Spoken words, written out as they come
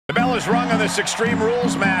bell is rung on this Extreme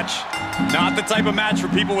Rules match. Not the type of match for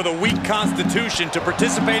people with a weak constitution to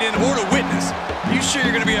participate in or to witness. Are you sure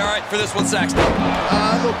you're going to be all right for this one, Saxton?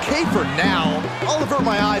 I'm okay for now. I'll avert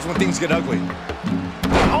my eyes when things get ugly.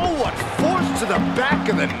 Oh, what force to the back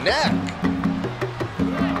of the neck.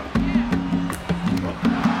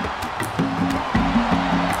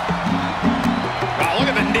 Oh, look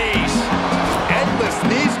at the knees. Endless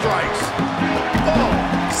knee strikes. Oh,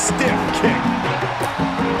 stiff kick.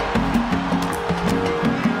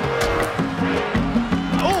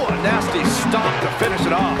 Oh, a nasty stop to finish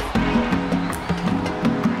it off.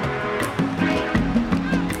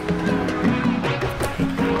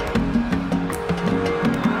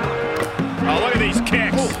 Oh, look at these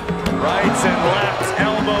kicks. Oh. Rights and lefts,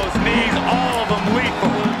 elbows, knees, all of them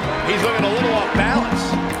lethal. He's looking a little off balance.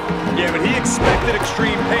 Yeah, but he expected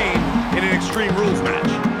extreme pain in an Extreme Rules match.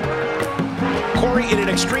 Corey, in an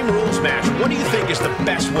Extreme Rules match, what do you think is the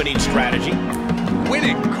best winning strategy?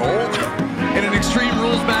 Winning, Cole. In an Extreme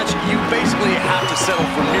Rules match, you basically have to settle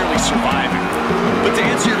for merely surviving. But to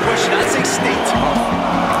answer your question, I'd say stay tough.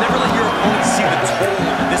 Never let your opponent see the toll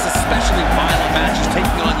this especially violent match is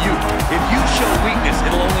taking on you. If you show weakness,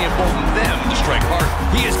 it'll only embolden them to strike harder.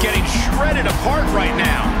 He is getting shredded apart right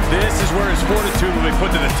now. This is where his fortitude will be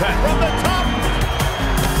put to the test. From the top.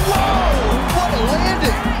 Whoa, what a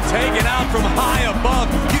landing. Taken out from high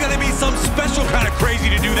above. You gotta be some special kind of crazy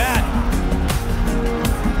to do that.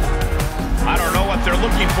 I don't know what they're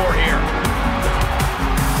looking for here.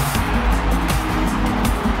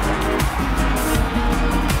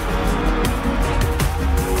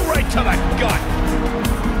 Right to the gut.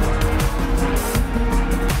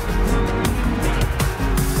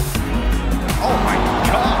 Oh my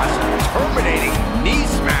gosh, terminating knee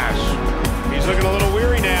smash. He's looking a little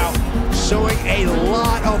weary now. Showing a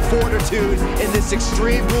lot of fortitude in this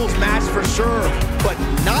Extreme Rules match for sure, but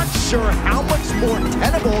not sure how much more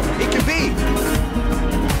tenable it can be.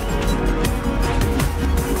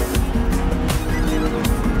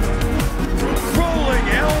 Rolling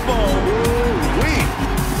elbow. Ooh-wee.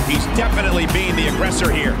 He's definitely being the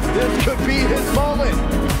aggressor here. This could be his moment.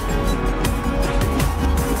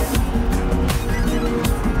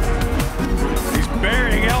 He's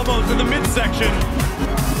burying elbows in the midsection.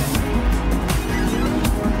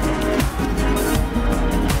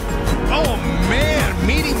 Oh man,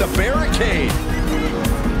 meeting the barricade.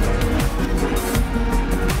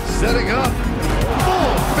 Setting up.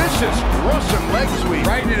 Full vicious Russian leg sweep.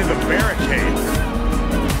 Right into the barricade.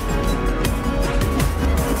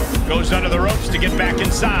 Goes under the ropes to get back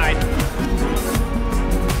inside.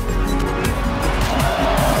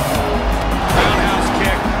 Roundhouse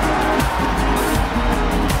kick.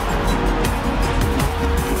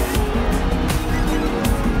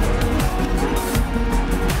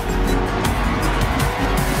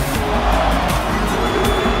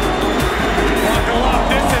 Buckle up,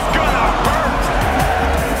 this is gonna hurt.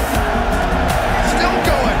 Still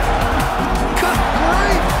going. Good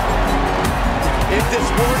grief. If this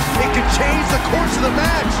works, it could change the course of the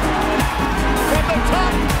match. From the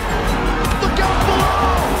top. Look out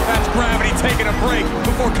below. That's gravity taking a break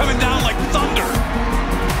before coming down like thunder.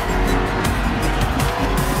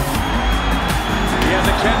 He has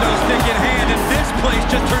a kendo stick in hand, and this place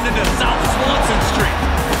just turned into South Swanson Street.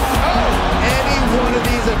 Any one of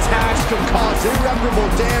these attacks can cause irreparable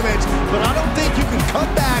damage, but I don't think you can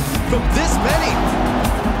come back from this many.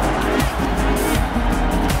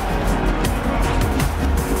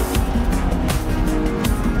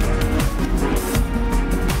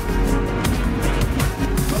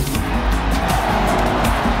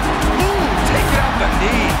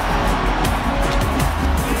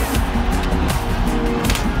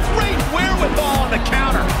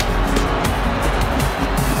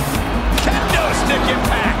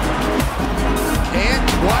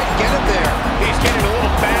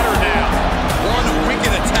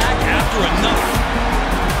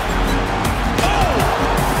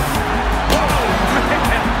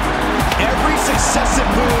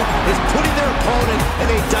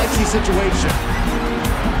 Situation.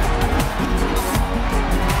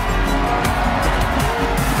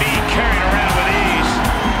 Being carried around with ease.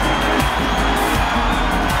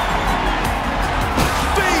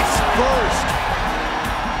 Face first.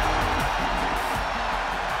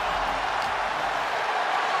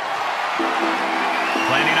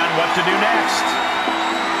 Planning on what to do next.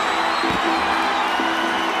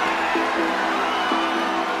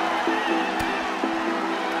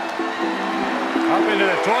 Up into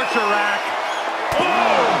the torture rack.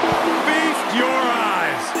 Oh! Feast your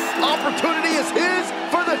eyes. Opportunity is his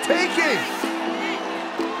for the taking.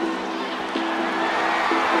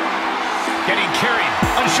 Getting carried.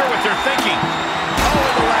 Unsure what they're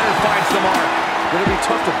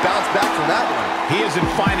bounce back from that one. He isn't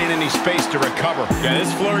finding any space to recover. Yeah,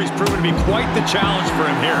 this flurry's proven to be quite the challenge for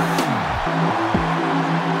him here.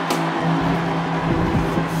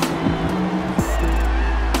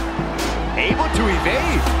 Able to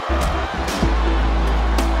evade.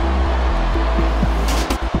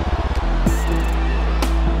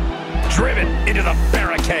 Driven into the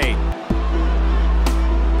barricade.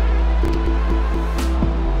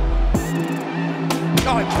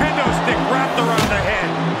 Oh, a kendo stick wrapped around the head.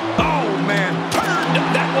 Oh, man. Turned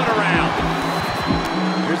that one around.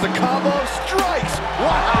 Here's the combo. Strikes.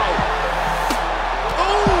 Wow.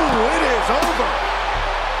 Oh, it is over.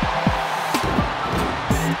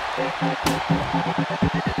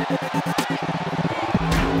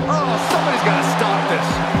 Oh, somebody's got to stop this.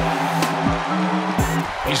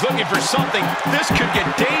 He's looking for something. This could get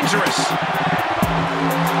dangerous.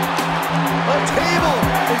 A table.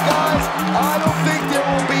 And guys, I don't think there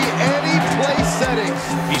will be any place settings.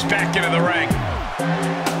 He's back into the ring.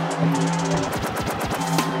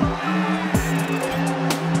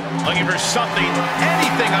 Looking for something,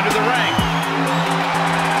 anything under the ring.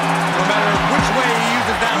 No matter which way he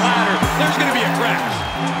uses that ladder, there's going to be a crash.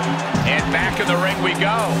 And back in the ring we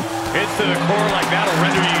go. Hits to the core like that'll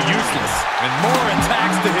render you useless. And more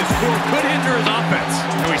attacks to his core could hinder his offense.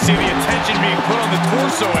 And we see the attention being put on the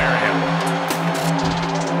torso area.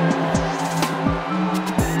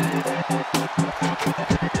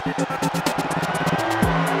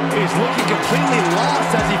 He's looking completely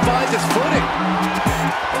lost as he finds his footing.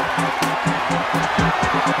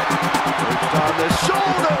 Pushed on the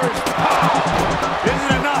shoulders. Oh! Is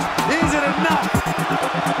it enough? Is it enough?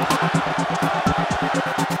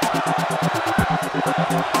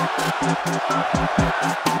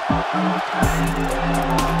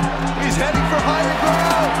 He's heading for higher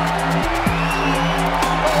ground.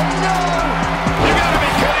 Oh no! You gotta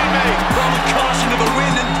be kidding me! Throwing caution to the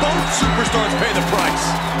wind, and both superstars pay the price.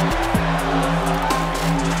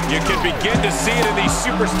 You can begin to see it in these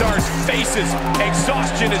superstars' faces.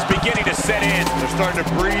 Exhaustion is beginning to set in. They're starting to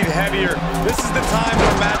breathe heavier. This is the time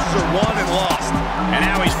where matches are won and lost. And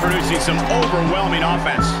now he's producing some overwhelming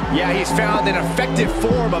offense. Yeah, he's found an effective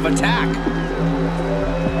form of attack.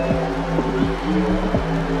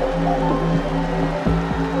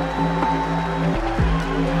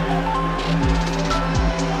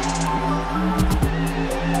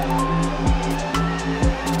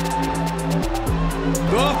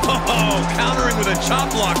 Oh, countering with a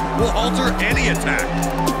chop block will alter any attack.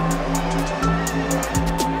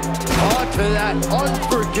 Onto that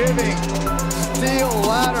unforgiving steel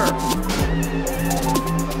ladder.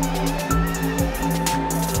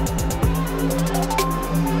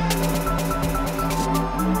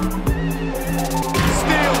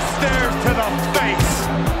 Steel stairs to the face.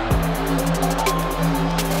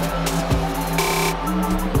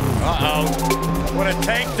 Uh-oh. What a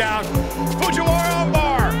takedown. Fujiwara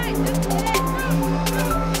armbar.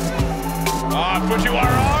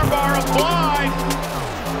 Fujiwara armbar applied.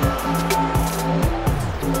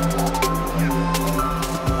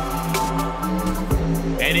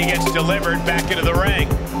 And he gets delivered back into the ring.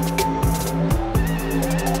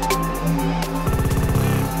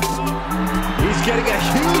 He's getting a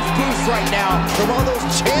huge boost right now from all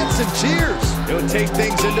those chants and cheers. He'll take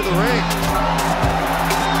things into the ring.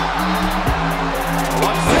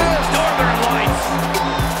 Watch this. Northern Lights.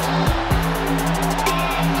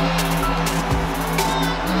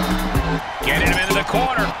 Getting him into the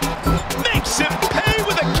corner. Makes him pay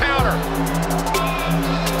with a counter.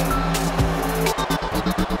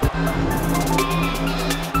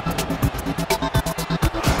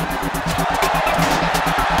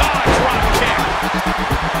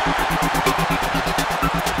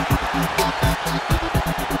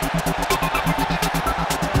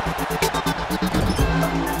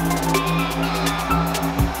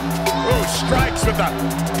 Strikes with the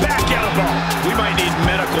back elbow. We might need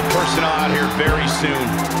medical personnel out here very soon.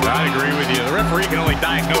 I agree with you. The referee can only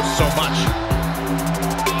diagnose so much.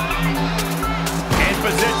 In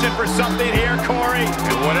position for something here, Corey.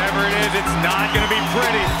 And whatever it is, it's not going to be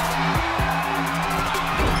pretty.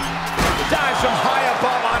 Dives from high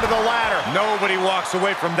above onto the ladder. Nobody walks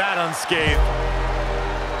away from that unscathed.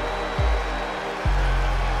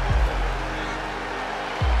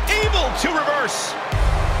 Able to reverse.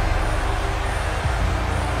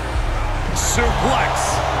 Suplex.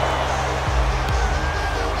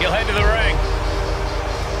 He'll head to the ring.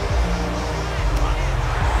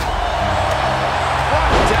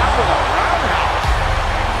 Down with a roundhouse.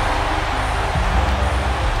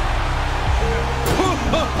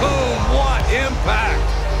 Boom! What impact!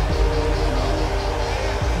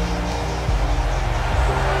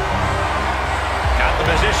 Got the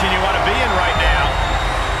position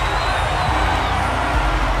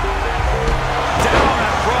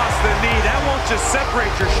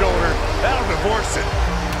separate your shoulder, that'll divorce it.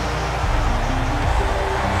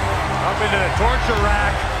 Up into the torture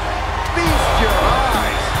rack. Feast your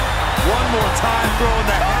eyes. One more time, throwing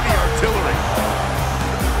the heavy artillery.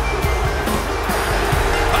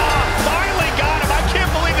 Finally got him. I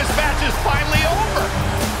can't believe this match is finally over.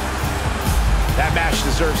 That match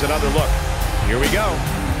deserves another look. Here we go.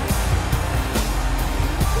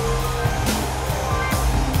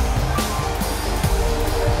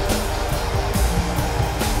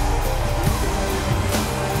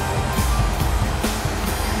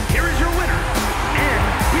 Here is your winner,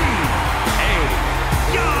 NBA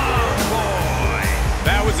YoungBoy.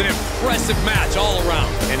 That was an impressive match all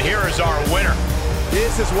around. And here is our winner.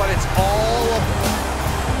 This is what it's all about.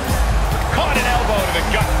 Caught an elbow to the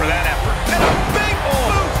gut for that effort. And a big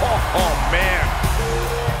boot. Oh, man.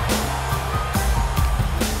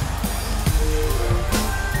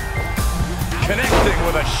 Connecting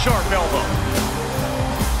with a sharp elbow.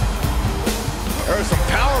 There's some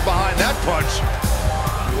power behind that punch.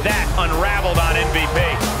 That unraveled on MVP.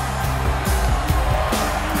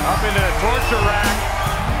 Up into the torture rack.